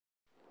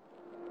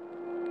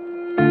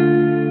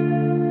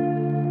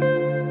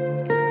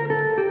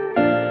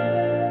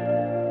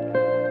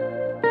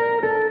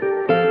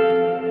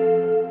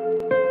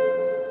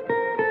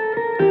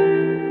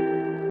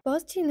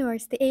Bogazici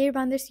University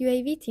AIRBENDERS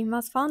UAV team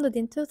was founded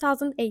in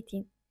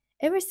 2018.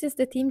 Ever since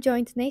the team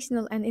joined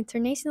national and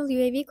international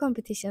UAV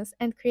competitions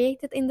and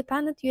created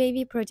independent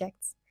UAV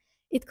projects.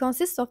 It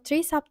consists of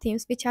 3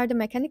 sub-teams, which are the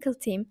mechanical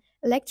team,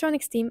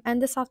 electronics team,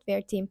 and the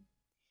software team.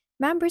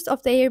 Members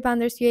of the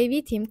AIRBENDERS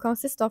UAV team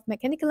consist of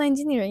mechanical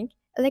engineering,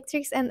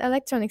 electrics and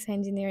electronics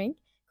engineering,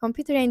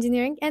 computer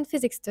engineering, and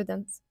physics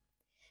students.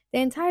 The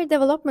entire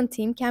development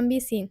team can be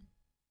seen.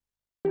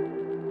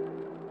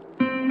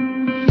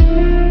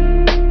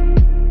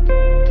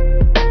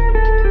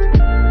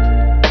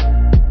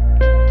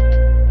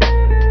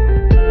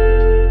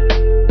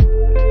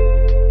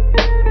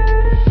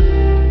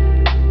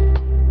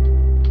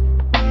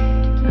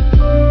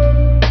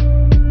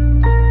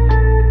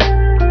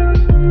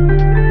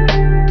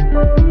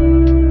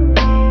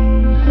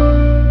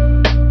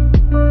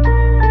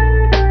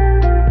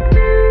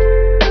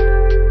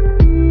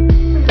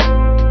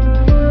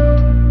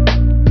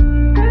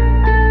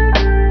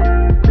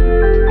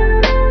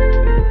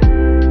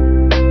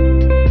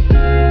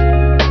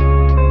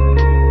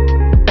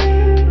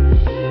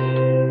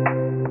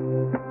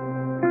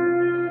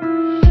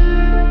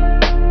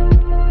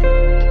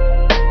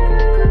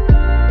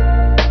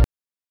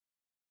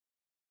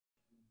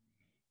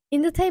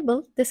 In the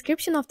table,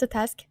 description of the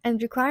task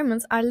and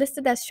requirements are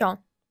listed as shown.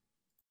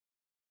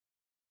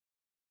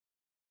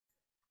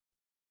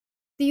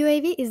 The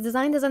UAV is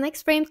designed as an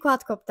X-framed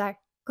quadcopter,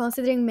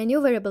 considering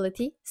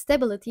maneuverability,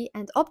 stability,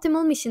 and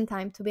optimal mission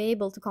time to be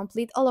able to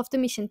complete all of the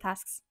mission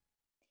tasks.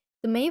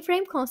 The main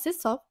frame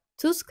consists of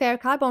 2 square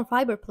carbon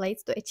fiber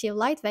plates to achieve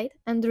lightweight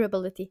and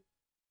durability,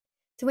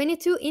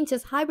 22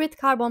 inches hybrid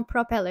carbon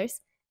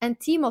propellers, and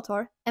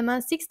T-motor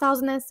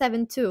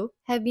MN6007-2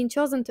 have been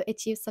chosen to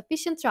achieve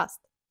sufficient thrust.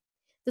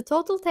 The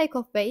total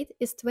takeoff weight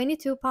is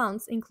 22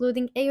 pounds,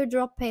 including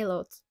airdrop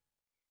payloads.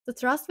 The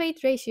thrust weight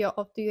ratio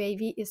of the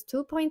UAV is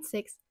 2.6,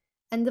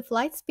 and the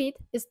flight speed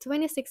is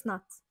 26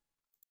 knots.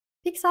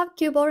 Pixar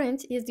Cube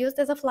Orange is used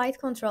as a flight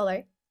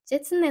controller,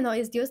 Jetson Nano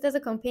is used as a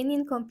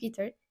companion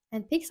computer,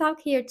 and Pixar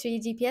Here 3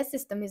 GPS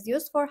system is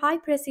used for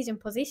high-precision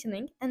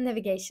positioning and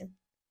navigation.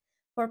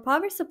 For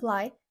power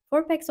supply,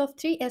 4 packs of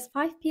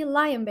 3S5P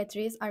Li-ion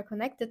batteries are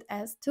connected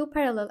as 2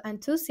 parallel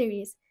and 2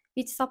 series,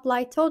 which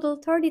supply total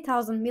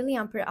 30,000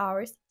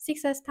 mAh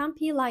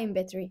 6S10P Li-ion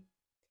battery.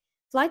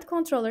 Flight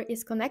controller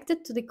is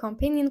connected to the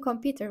companion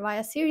computer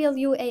via serial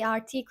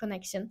UART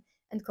connection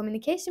and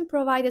communication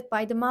provided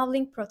by the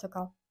MAVLink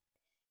protocol.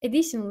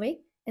 Additionally,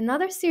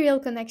 another serial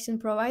connection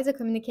provides a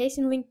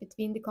communication link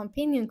between the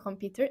companion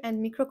computer and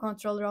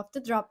microcontroller of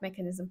the drop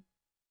mechanism.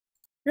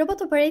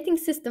 Robot operating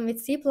system with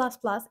C++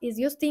 is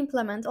used to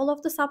implement all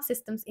of the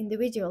subsystems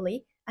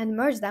individually and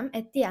merge them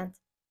at the end.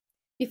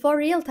 Before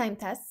real-time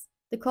tests,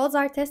 the codes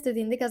are tested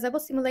in the gazebo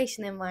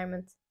simulation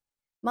environment.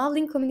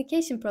 MAVLink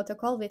communication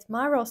protocol with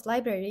MAVROS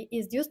library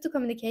is used to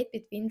communicate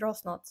between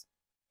ROS nodes.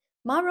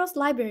 MAVROS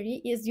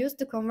library is used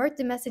to convert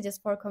the messages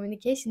for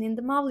communication in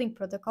the MAVLink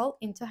protocol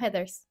into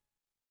headers.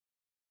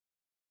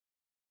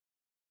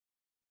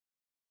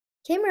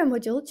 Camera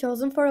module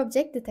chosen for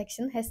object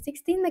detection has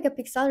 16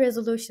 megapixel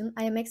resolution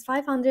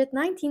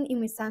IMX519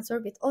 image sensor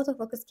with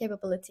autofocus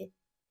capability.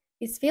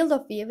 Its field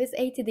of view is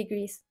 80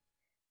 degrees.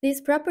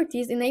 These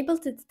properties enable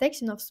the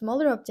detection of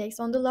smaller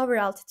objects on the lower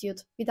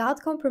altitude without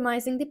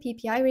compromising the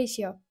PPI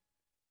ratio.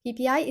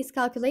 PPI is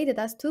calculated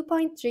as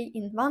 2.3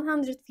 in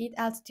 100 feet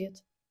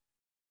altitude.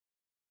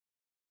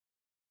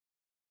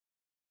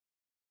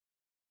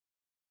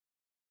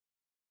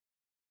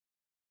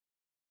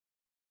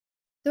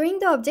 During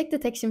the object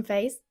detection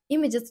phase,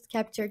 images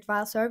captured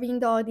while surveying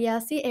the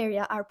ODLC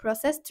area are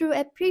processed through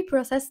a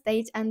pre-process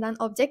stage, and then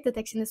object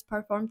detection is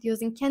performed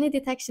using canny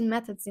detection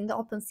methods in the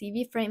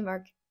OpenCV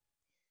framework.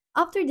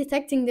 After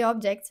detecting the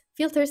object,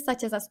 filters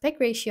such as aspect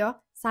ratio,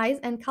 size,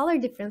 and color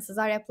differences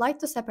are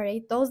applied to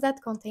separate those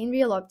that contain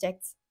real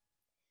objects.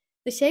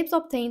 The shapes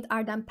obtained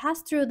are then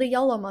passed through the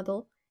YOLO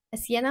model, a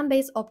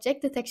CNN-based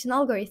object detection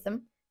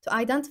algorithm, to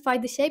identify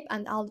the shape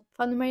and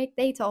alphanumeric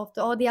data of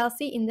the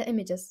ODLC in the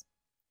images.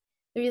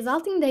 The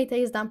resulting data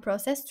is then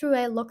processed through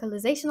a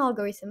localization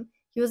algorithm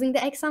using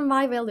the X and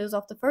Y values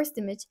of the first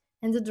image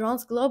and the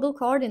drone's global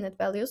coordinate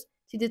values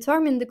to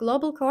determine the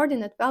global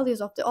coordinate values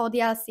of the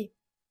ODLC.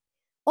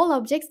 All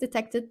objects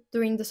detected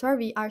during the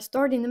survey are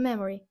stored in the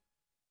memory.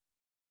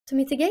 To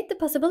mitigate the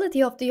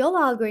possibility of the YOLO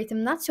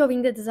algorithm not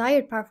showing the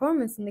desired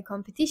performance in the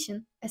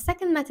competition, a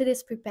second method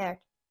is prepared.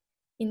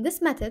 In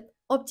this method,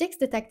 objects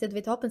detected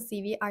with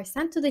OpenCV are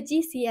sent to the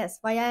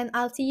GCS via an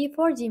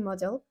LTE-4G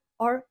module,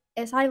 or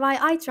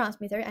SIYI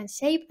transmitter, and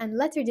shape and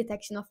letter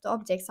detection of the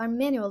objects are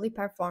manually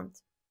performed.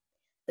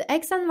 The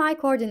X and Y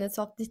coordinates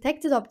of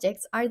detected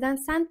objects are then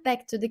sent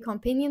back to the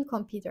companion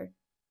computer.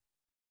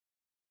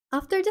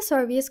 After the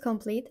survey is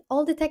complete,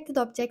 all detected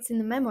objects in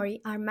the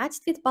memory are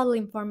matched with bottle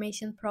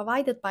information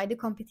provided by the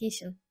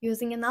competition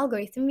using an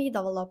algorithm we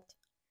developed,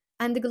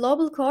 and the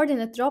global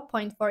coordinate drop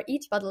point for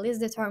each bottle is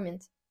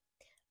determined.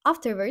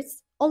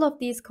 Afterwards, all of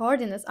these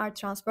coordinates are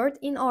transferred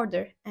in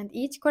order, and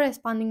each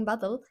corresponding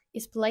bottle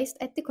is placed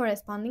at the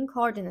corresponding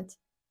coordinate.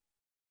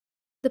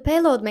 The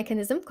payload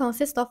mechanism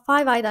consists of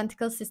 5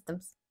 identical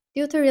systems.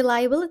 Due to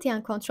reliability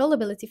and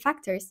controllability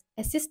factors,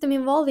 a system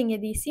involving a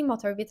DC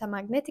motor with a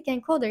magnetic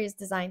encoder is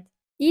designed.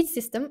 Each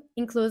system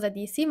includes a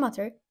DC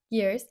motor,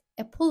 gears,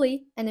 a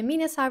pulley, and a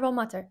mini servo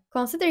motor.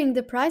 Considering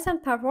the price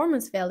and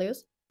performance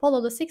values,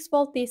 Polo the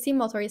 6-volt DC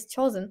motor is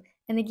chosen,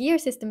 and a gear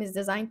system is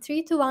designed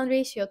 3:1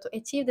 ratio to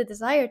achieve the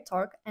desired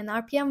torque and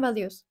RPM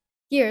values.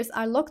 Gears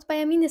are locked by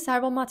a mini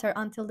servo motor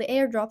until the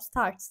airdrop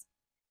starts.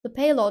 The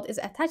payload is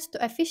attached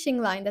to a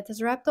fishing line that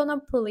is wrapped on a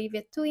pulley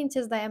with 2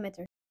 inches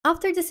diameter.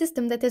 After the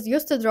system that is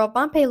used to drop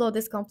one payload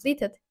is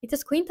completed, it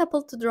is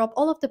quintupled to drop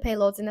all of the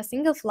payloads in a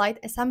single flight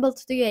assembled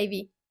to the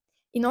UAV.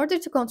 In order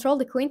to control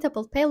the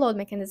quintupled payload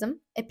mechanism,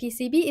 a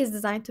PCB is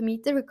designed to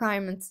meet the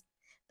requirements.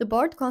 The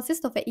board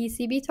consists of a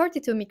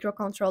ECB32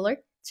 microcontroller,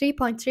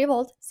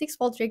 3.3-volt,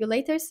 6-volt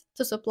regulators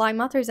to supply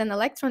motors and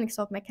electronics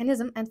of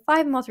mechanism, and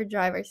 5 motor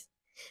drivers.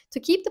 To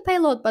keep the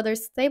payload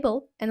butters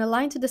stable and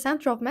aligned to the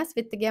center of mass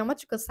with the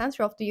geometrical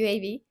center of the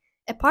UAV,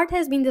 a part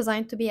has been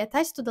designed to be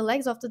attached to the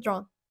legs of the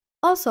drone.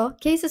 Also,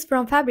 cases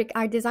from fabric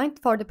are designed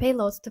for the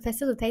payloads to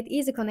facilitate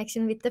easy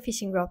connection with the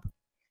fishing rope.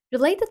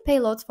 Related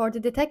payloads for the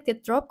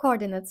detected drop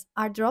coordinates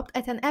are dropped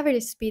at an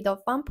average speed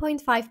of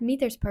 1.5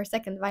 meters per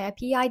second via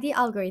PID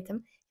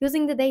algorithm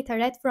using the data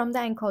read from the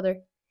encoder.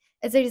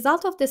 As a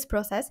result of this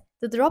process,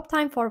 the drop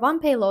time for one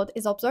payload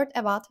is observed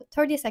about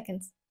 30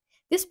 seconds.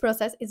 This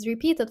process is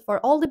repeated for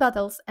all the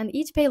battles, and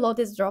each payload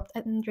is dropped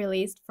and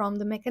released from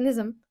the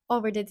mechanism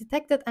over the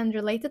detected and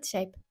related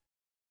shape.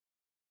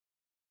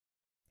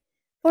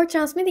 For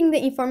transmitting the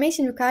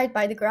information required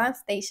by the ground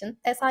station,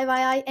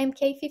 SIVI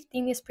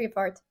MK15 is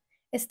preferred.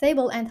 A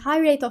stable and high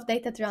rate of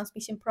data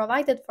transmission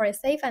provided for a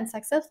safe and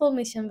successful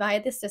mission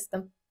via this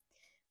system.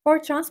 For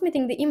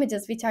transmitting the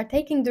images which are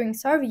taken during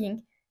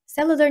surveying,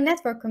 cellular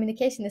network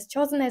communication is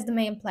chosen as the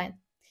main plan.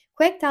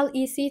 Quectel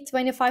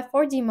EC25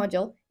 4G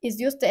module is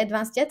used to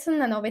advance Jetson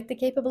Nano with the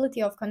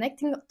capability of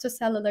connecting to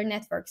cellular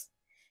networks.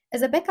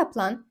 As a backup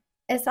plan,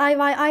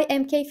 SIVI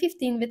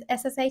MK15 with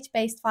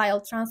SSH-based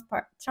file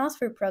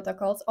transfer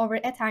protocols over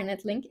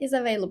Ethernet link is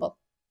available.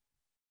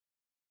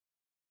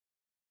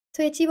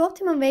 To achieve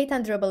optimum weight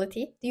and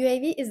durability, the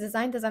UAV is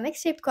designed as an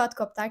X-shaped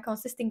quadcopter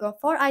consisting of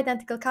 4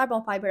 identical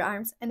carbon fiber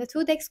arms and a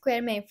 2-deck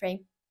square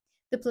mainframe.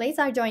 The plates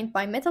are joined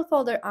by metal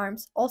folder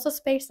arms, also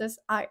spacers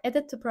are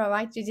added to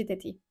provide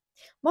rigidity.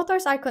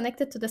 Motors are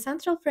connected to the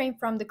central frame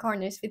from the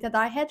corners with a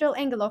dihedral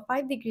angle of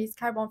 5 degrees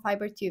carbon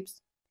fiber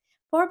tubes.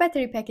 4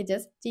 battery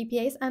packages,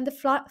 GPS, and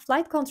the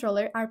flight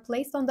controller are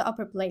placed on the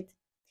upper plate.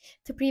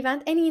 To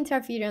prevent any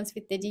interference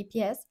with the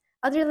GPS,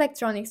 other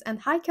electronics and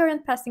high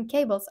current passing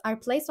cables are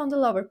placed on the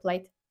lower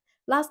plate.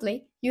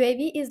 Lastly,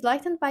 UAV is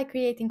lightened by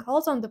creating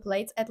holes on the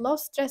plates at low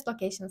stress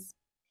locations.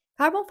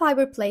 Carbon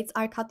fiber plates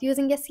are cut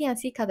using a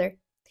CNC cutter.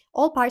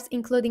 All parts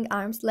including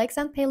arms, legs,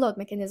 and payload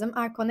mechanism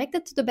are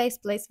connected to the base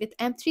plates with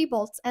M3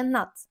 bolts and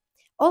nuts.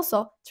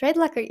 Also, thread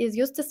locker is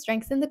used to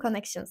strengthen the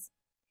connections.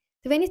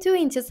 22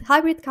 inches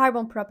hybrid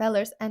carbon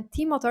propellers and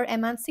T-motor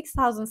MN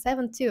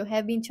 6007-2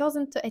 have been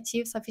chosen to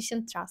achieve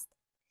sufficient thrust.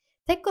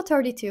 TECCO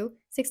 32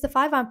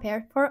 65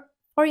 ampere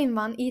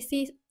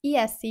 4-in-1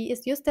 ESC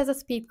is used as a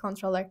speed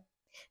controller.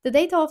 The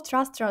data of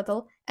thrust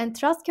throttle and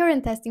thrust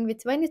current testing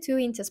with 22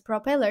 inches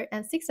propeller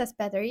and 6S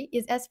battery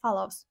is as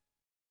follows.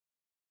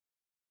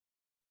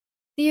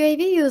 The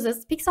UAV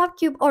uses Pixar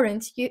Cube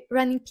Orange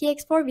running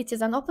PX4, which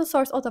is an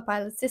open-source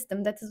autopilot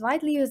system that is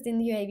widely used in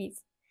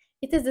UAVs.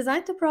 It is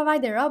designed to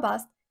provide a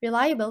robust,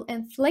 reliable,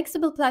 and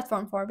flexible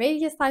platform for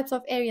various types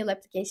of aerial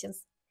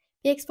applications.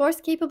 PX4's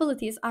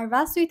capabilities are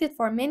well suited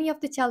for many of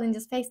the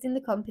challenges faced in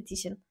the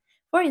competition.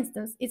 For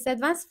instance, its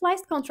advanced flight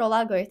control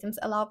algorithms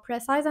allow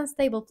precise and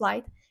stable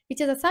flight,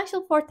 which is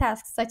essential for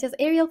tasks such as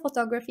aerial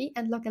photography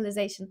and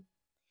localization.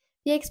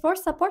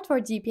 PX4's support for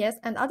GPS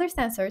and other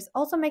sensors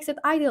also makes it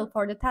ideal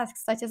for the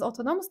tasks such as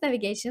autonomous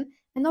navigation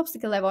and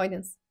obstacle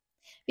avoidance.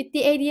 With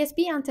the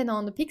ADS-B antenna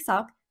on the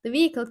Pixhawk, the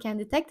vehicle can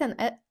detect and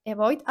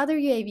avoid other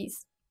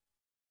UAVs.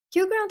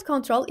 Q-Ground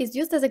Control is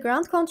used as a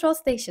ground control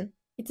station.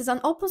 It is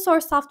an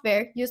open-source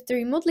software used to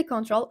remotely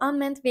control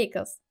unmanned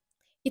vehicles.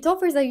 It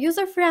offers a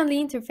user-friendly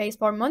interface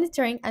for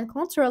monitoring and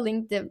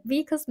controlling the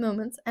vehicle's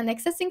movements and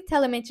accessing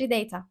telemetry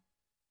data.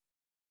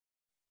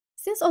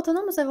 Since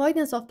autonomous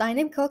avoidance of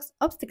dynamic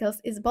obstacles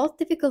is both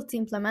difficult to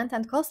implement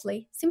and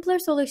costly, simpler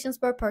solutions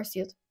were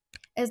pursued.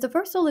 As the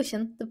first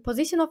solution, the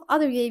position of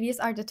other UAVs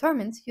are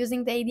determined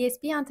using the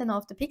ADS-B antenna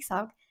of the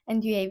Pixhawk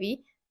and UAV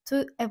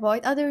to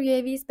avoid other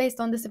UAVs based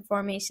on this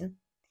information.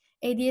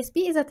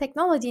 ADS-B is a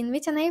technology in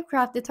which an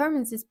aircraft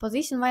determines its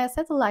position via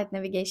satellite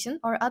navigation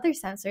or other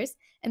sensors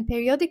and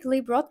periodically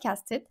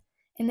broadcasts it,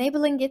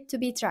 enabling it to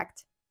be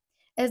tracked.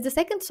 As the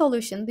second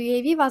solution, the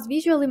UAV was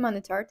visually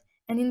monitored,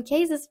 and in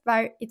cases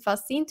where it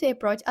was seen to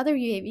approach other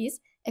UAVs,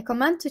 a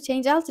command to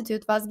change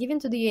altitude was given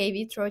to the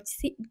UAV through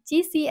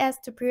GCS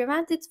to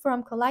prevent it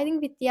from colliding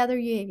with the other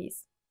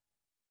UAVs.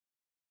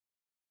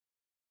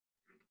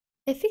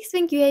 A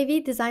fixed-wing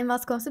UAV design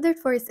was considered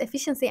for its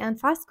efficiency and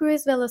fast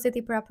cruise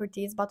velocity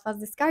properties, but was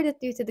discarded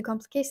due to the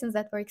complications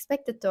that were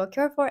expected to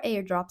occur for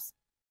airdrops.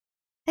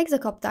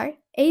 Hexacopter,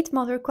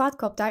 8-motor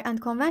quadcopter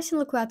and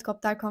conventional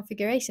quadcopter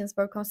configurations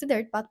were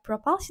considered, but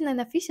propulsion and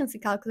efficiency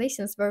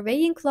calculations were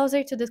weighing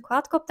closer to the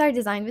quadcopter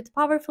design with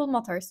powerful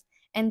motors,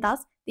 and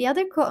thus the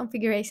other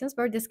configurations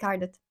were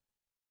discarded.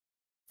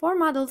 4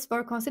 models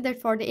were considered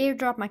for the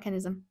airdrop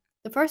mechanism.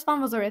 The first one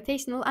was a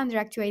rotational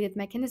underactuated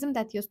mechanism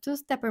that used 2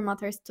 stepper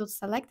motors to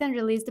select and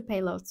release the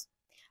payloads.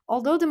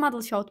 Although the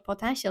model showed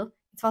potential,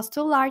 it was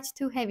too large,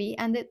 too heavy,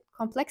 and the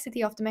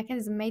complexity of the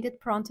mechanism made it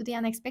prone to the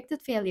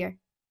unexpected failure.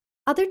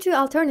 Other 2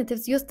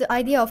 alternatives used the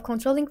idea of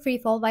controlling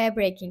freefall via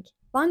braking.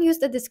 One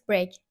used a disc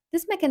brake.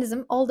 This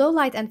mechanism, although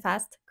light and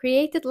fast,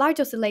 created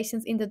large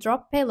oscillations in the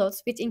drop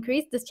payloads which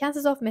increased the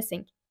chances of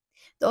missing.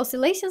 The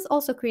oscillations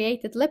also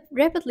created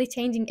rapidly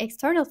changing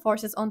external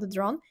forces on the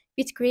drone,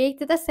 which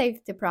created a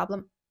safety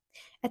problem.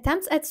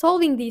 Attempts at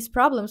solving these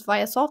problems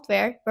via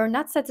software were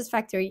not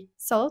satisfactory,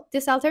 so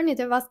this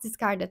alternative was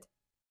discarded.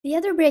 The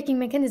other braking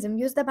mechanism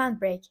used a band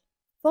brake.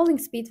 Falling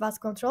speed was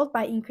controlled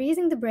by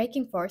increasing the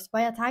braking force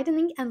via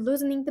tightening and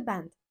loosening the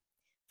band.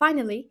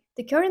 Finally,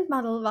 the current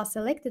model was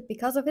selected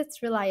because of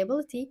its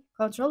reliability,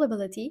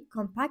 controllability,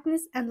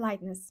 compactness, and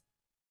lightness.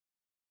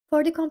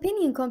 For the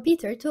companion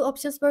computer, 2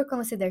 options were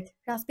considered,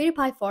 Raspberry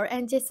Pi 4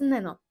 and Jetson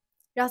Nano.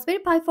 Raspberry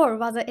Pi 4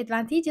 was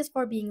advantageous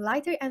for being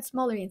lighter and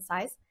smaller in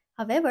size.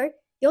 However,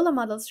 YOLO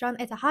models run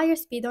at a higher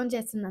speed on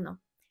Jetson Nano.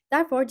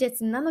 Therefore,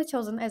 Jetson Nano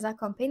chosen as a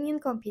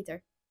companion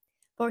computer.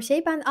 For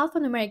shape and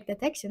alphanumeric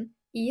detection,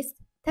 EAST,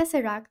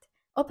 Tesseract,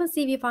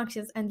 OpenCV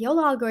functions, and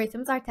YOLO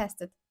algorithms are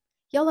tested.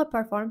 YOLO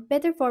performed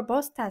better for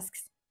both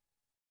tasks.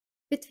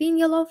 Between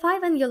YOLO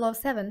 5 and YOLO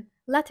 7,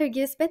 latter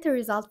gives better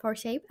result for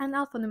shape and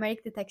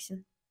alphanumeric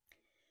detection.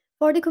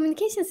 For the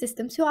communication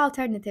system, 2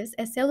 alternatives,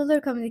 a cellular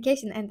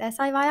communication and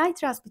SIYI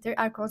transmitter,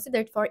 are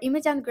considered for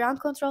image and ground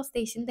control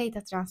station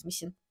data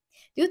transmission.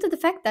 Due to the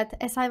fact that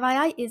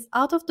SIYI is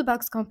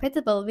out-of-the-box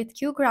compatible with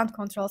Q ground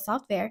control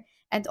software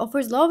and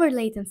offers lower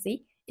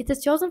latency, it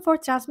is chosen for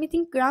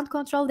transmitting ground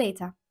control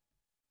data.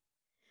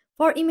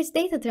 For image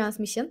data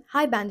transmission,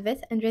 high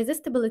bandwidth and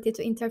resistibility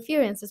to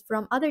interferences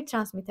from other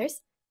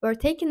transmitters were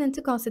taken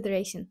into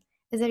consideration.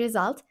 As a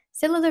result,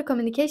 cellular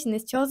communication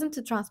is chosen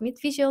to transmit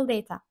visual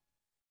data.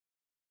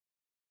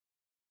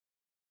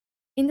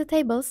 In the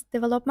tables,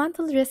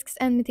 developmental risks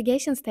and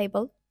mitigations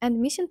table and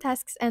mission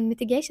tasks and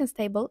mitigations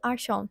table are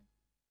shown.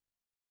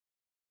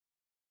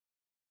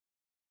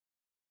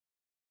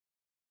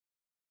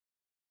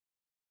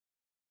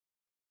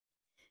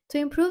 To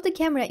improve the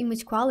camera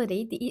image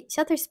quality, the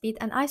shutter speed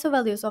and ISO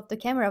values of the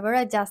camera were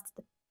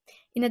adjusted.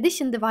 In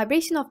addition, the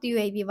vibration of the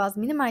UAV was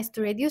minimized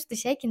to reduce the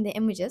shake in the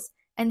images,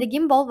 and the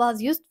gimbal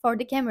was used for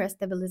the camera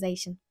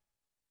stabilization.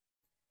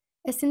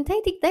 A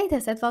synthetic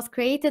dataset was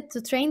created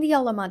to train the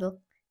YOLO model.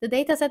 The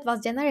dataset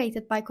was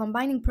generated by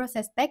combining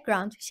processed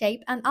background,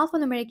 shape, and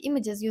alphanumeric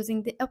images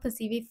using the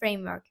OpenCV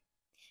framework.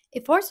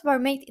 Efforts were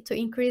made to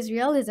increase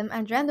realism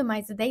and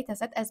randomize the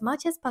dataset as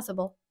much as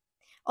possible.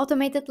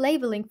 Automated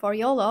labeling for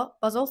YOLO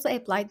was also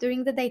applied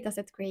during the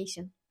dataset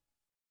creation.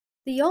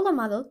 The YOLO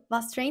model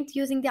was trained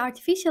using the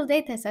artificial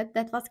dataset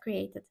that was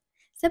created.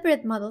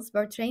 Separate models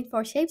were trained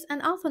for shapes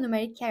and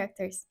alphanumeric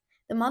characters.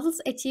 The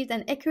models achieved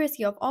an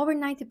accuracy of over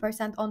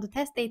 90% on the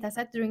test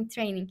dataset during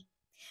training.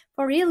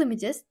 For real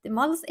images, the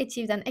models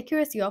achieved an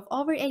accuracy of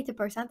over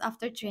 80%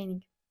 after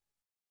training.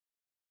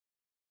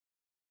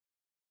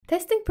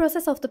 Testing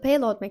process of the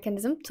payload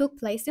mechanism took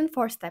place in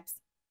 4 steps: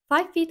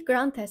 5 feet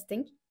ground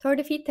testing,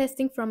 30 feet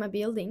testing from a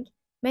building,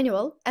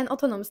 manual and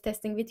autonomous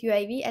testing with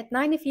UAV at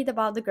 90 feet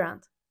above the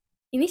ground.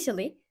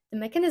 Initially, the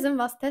mechanism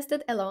was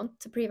tested alone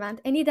to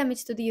prevent any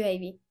damage to the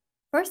UAV.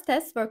 First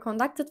tests were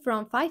conducted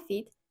from 5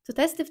 feet to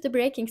test if the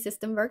braking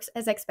system works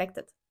as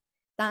expected.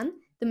 Then,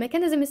 the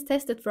mechanism is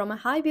tested from a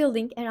high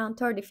building around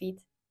 30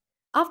 feet.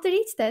 After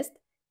each test,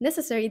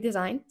 necessary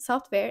design,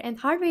 software, and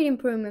hardware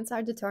improvements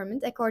are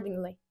determined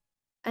accordingly,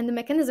 and the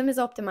mechanism is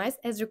optimized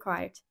as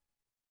required.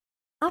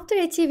 After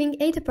achieving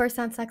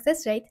 80%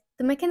 success rate,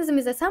 the mechanism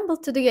is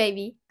assembled to the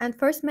UAV and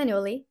first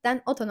manually,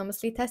 then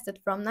autonomously tested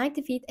from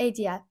 90 feet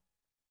AGL.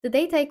 The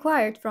data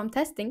acquired from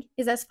testing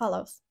is as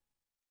follows.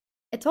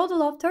 A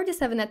total of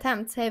 37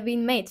 attempts have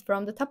been made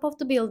from the top of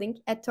the building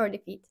at 30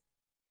 feet.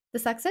 The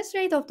success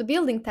rate of the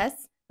building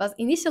tests was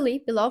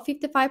initially below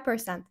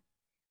 55%.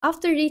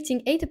 After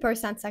reaching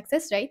 80%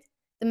 success rate,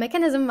 the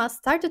mechanism was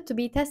started to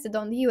be tested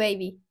on the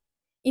UAV.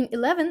 In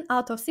 11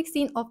 out of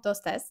 16 of those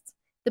tests,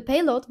 the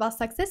payload was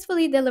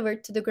successfully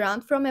delivered to the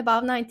ground from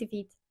above 90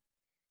 feet.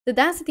 The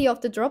density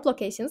of the drop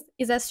locations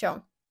is as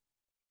shown.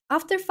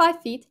 After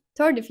 5 feet,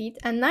 30 feet,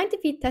 and 90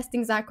 feet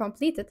testings are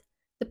completed,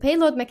 the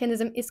payload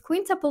mechanism is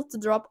quintupled to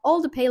drop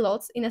all the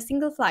payloads in a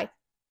single flight.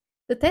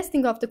 The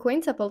testing of the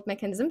quintupled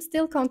mechanism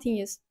still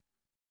continues.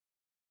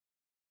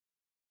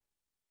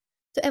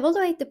 To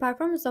evaluate the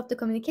performance of the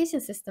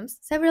communication systems,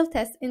 several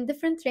tests in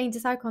different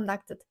ranges are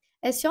conducted.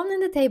 As shown in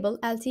the table,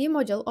 LTE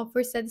module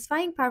offers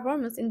satisfying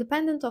performance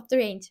independent of the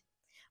range.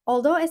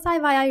 Although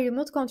SIYI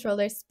remote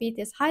controller speed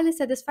is highly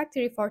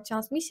satisfactory for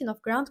transmission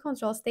of ground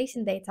control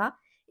station data,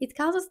 it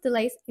causes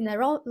delays in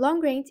a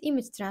long-range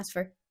image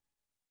transfer.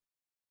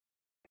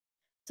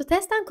 To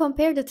test and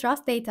compare the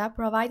thrust data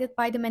provided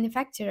by the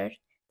manufacturer,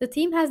 the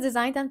team has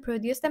designed and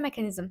produced a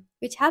mechanism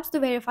which helps to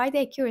verify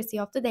the accuracy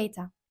of the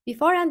data.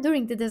 Before and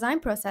during the design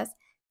process,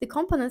 the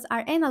components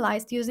are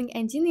analyzed using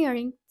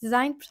engineering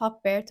design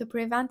software to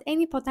prevent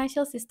any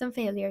potential system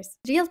failures.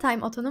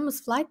 Real-time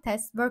autonomous flight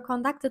tests were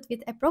conducted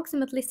with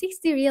approximately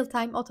 60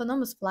 real-time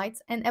autonomous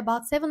flights and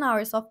about 7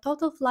 hours of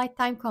total flight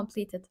time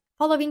completed.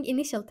 Following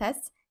initial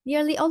tests,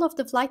 nearly all of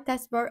the flight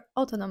tests were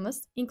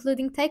autonomous,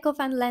 including takeoff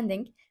and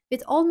landing,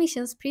 with all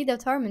missions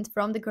predetermined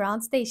from the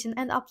ground station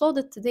and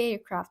uploaded to the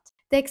aircraft.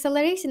 The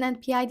acceleration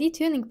and PID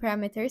tuning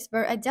parameters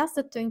were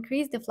adjusted to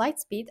increase the flight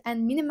speed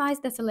and minimize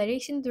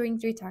deceleration during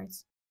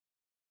returns.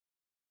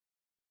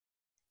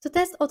 To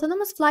test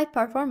autonomous flight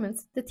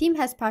performance, the team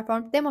has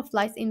performed demo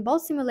flights in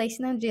both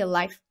simulation and real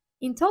life.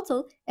 In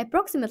total,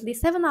 approximately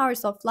 7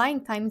 hours of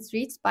flying time is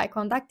reached by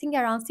conducting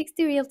around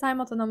 60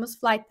 real-time autonomous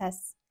flight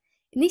tests.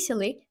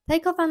 Initially,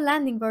 takeoff and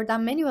landing were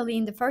done manually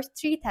in the first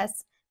 3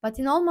 tests, but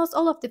in almost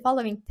all of the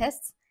following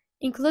tests,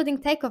 including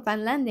takeoff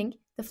and landing,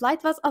 the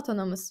flight was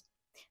autonomous.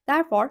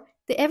 Therefore,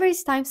 the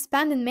average time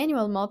spent in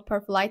manual mode per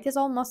flight is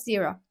almost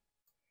zero.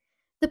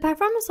 The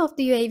performance of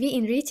the UAV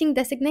in reaching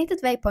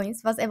designated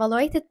waypoints was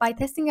evaluated by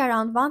testing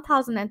around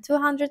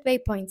 1,200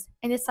 waypoints,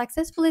 and it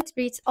successfully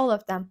reached all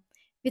of them,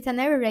 with an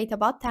error rate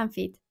about 10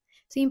 feet.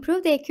 To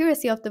improve the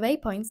accuracy of the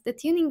waypoints, the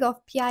tuning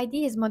of PID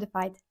is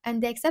modified,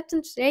 and the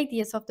acceptance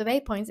radius of the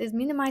waypoints is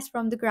minimized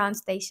from the ground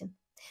station.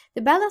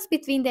 The balance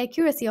between the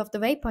accuracy of the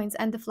waypoints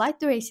and the flight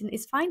duration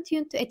is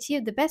fine-tuned to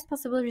achieve the best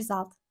possible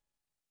result.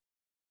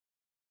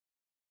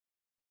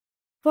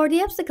 For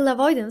the obstacle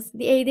avoidance,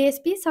 the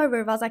ADSP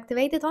server was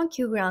activated on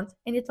QGround,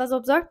 and it was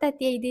observed that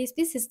the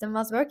ADSP system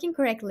was working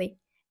correctly.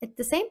 At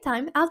the same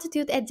time,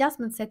 altitude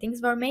adjustment settings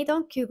were made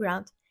on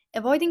QGround.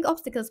 Avoiding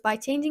obstacles by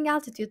changing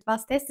altitude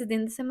was tested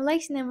in the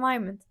simulation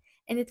environment,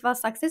 and it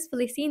was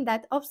successfully seen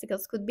that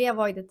obstacles could be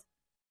avoided.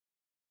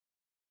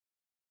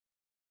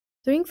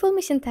 During full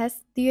mission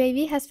tests, the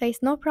UAV has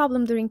faced no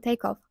problem during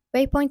takeoff,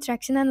 waypoint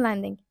traction and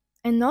landing,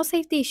 and no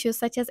safety issues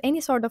such as any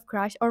sort of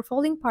crash or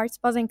falling parts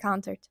was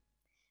encountered.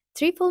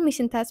 3 full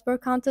mission tests were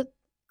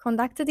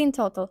conducted in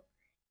total.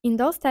 In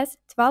those tests,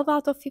 12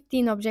 out of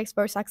 15 objects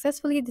were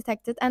successfully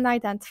detected and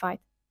identified.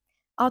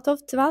 Out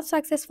of 12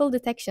 successful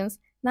detections,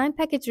 9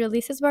 package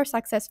releases were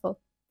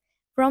successful.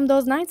 From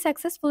those 9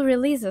 successful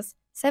releases,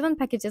 7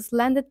 packages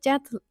landed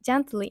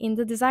gently in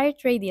the desired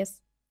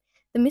radius.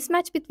 The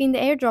mismatch between the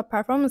airdrop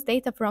performance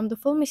data from the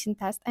full mission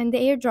test and the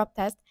airdrop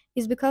test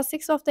is because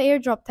 6 of the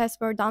airdrop tests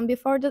were done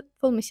before the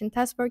full mission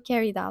tests were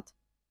carried out.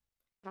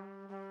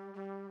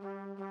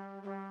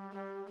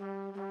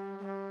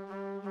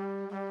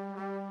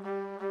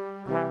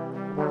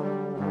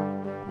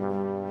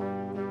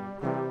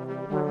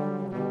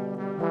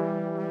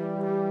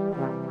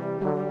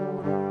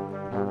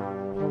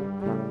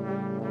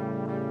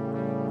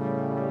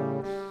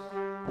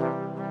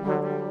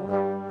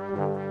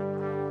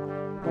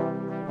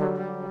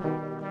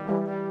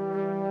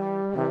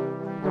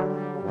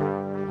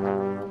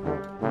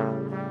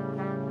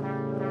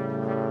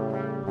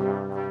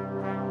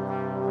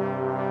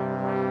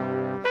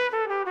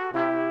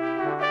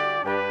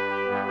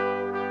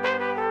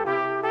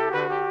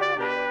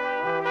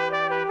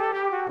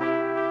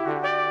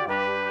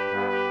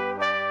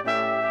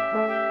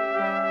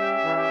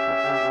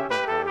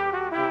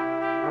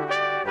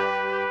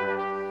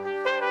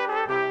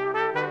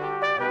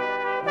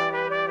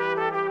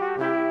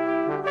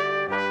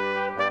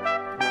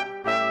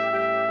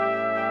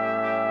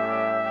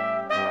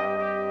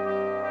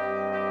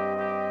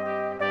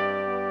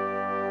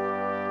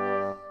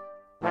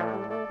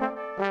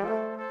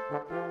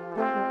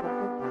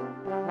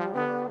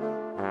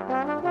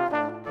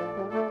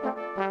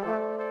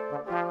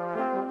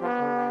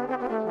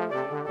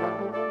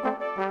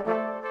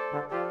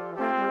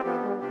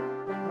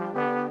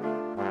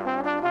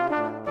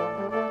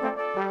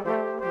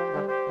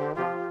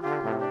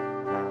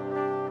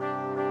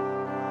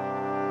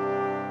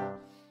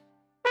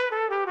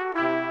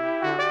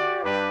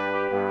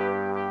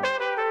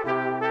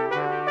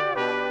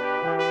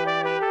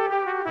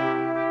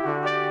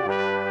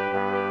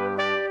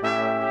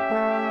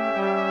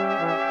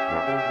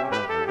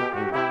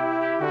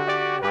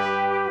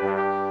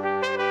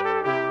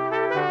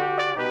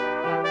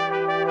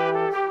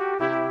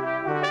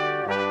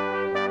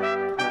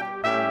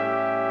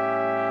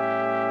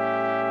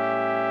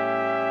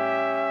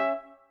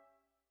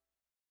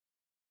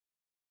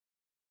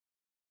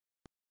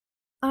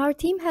 Our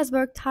team has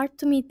worked hard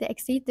to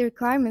exceed the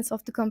requirements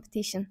of the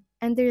competition,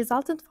 and the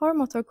resultant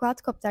 4-motor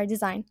quadcopter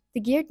design, the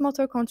geared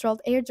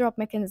motor-controlled airdrop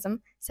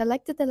mechanism,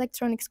 selected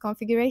electronics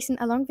configuration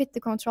along with the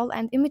control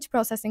and image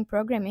processing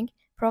programming,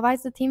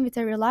 provides the team with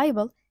a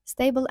reliable,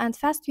 stable and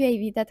fast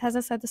UAV that has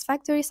a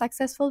satisfactory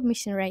successful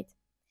mission rate.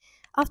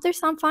 After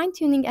some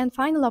fine-tuning and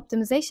final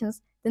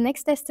optimizations, the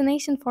next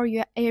destination for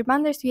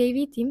AIRBENDERS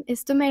UAV team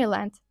is to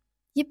Maryland.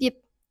 Yip yip!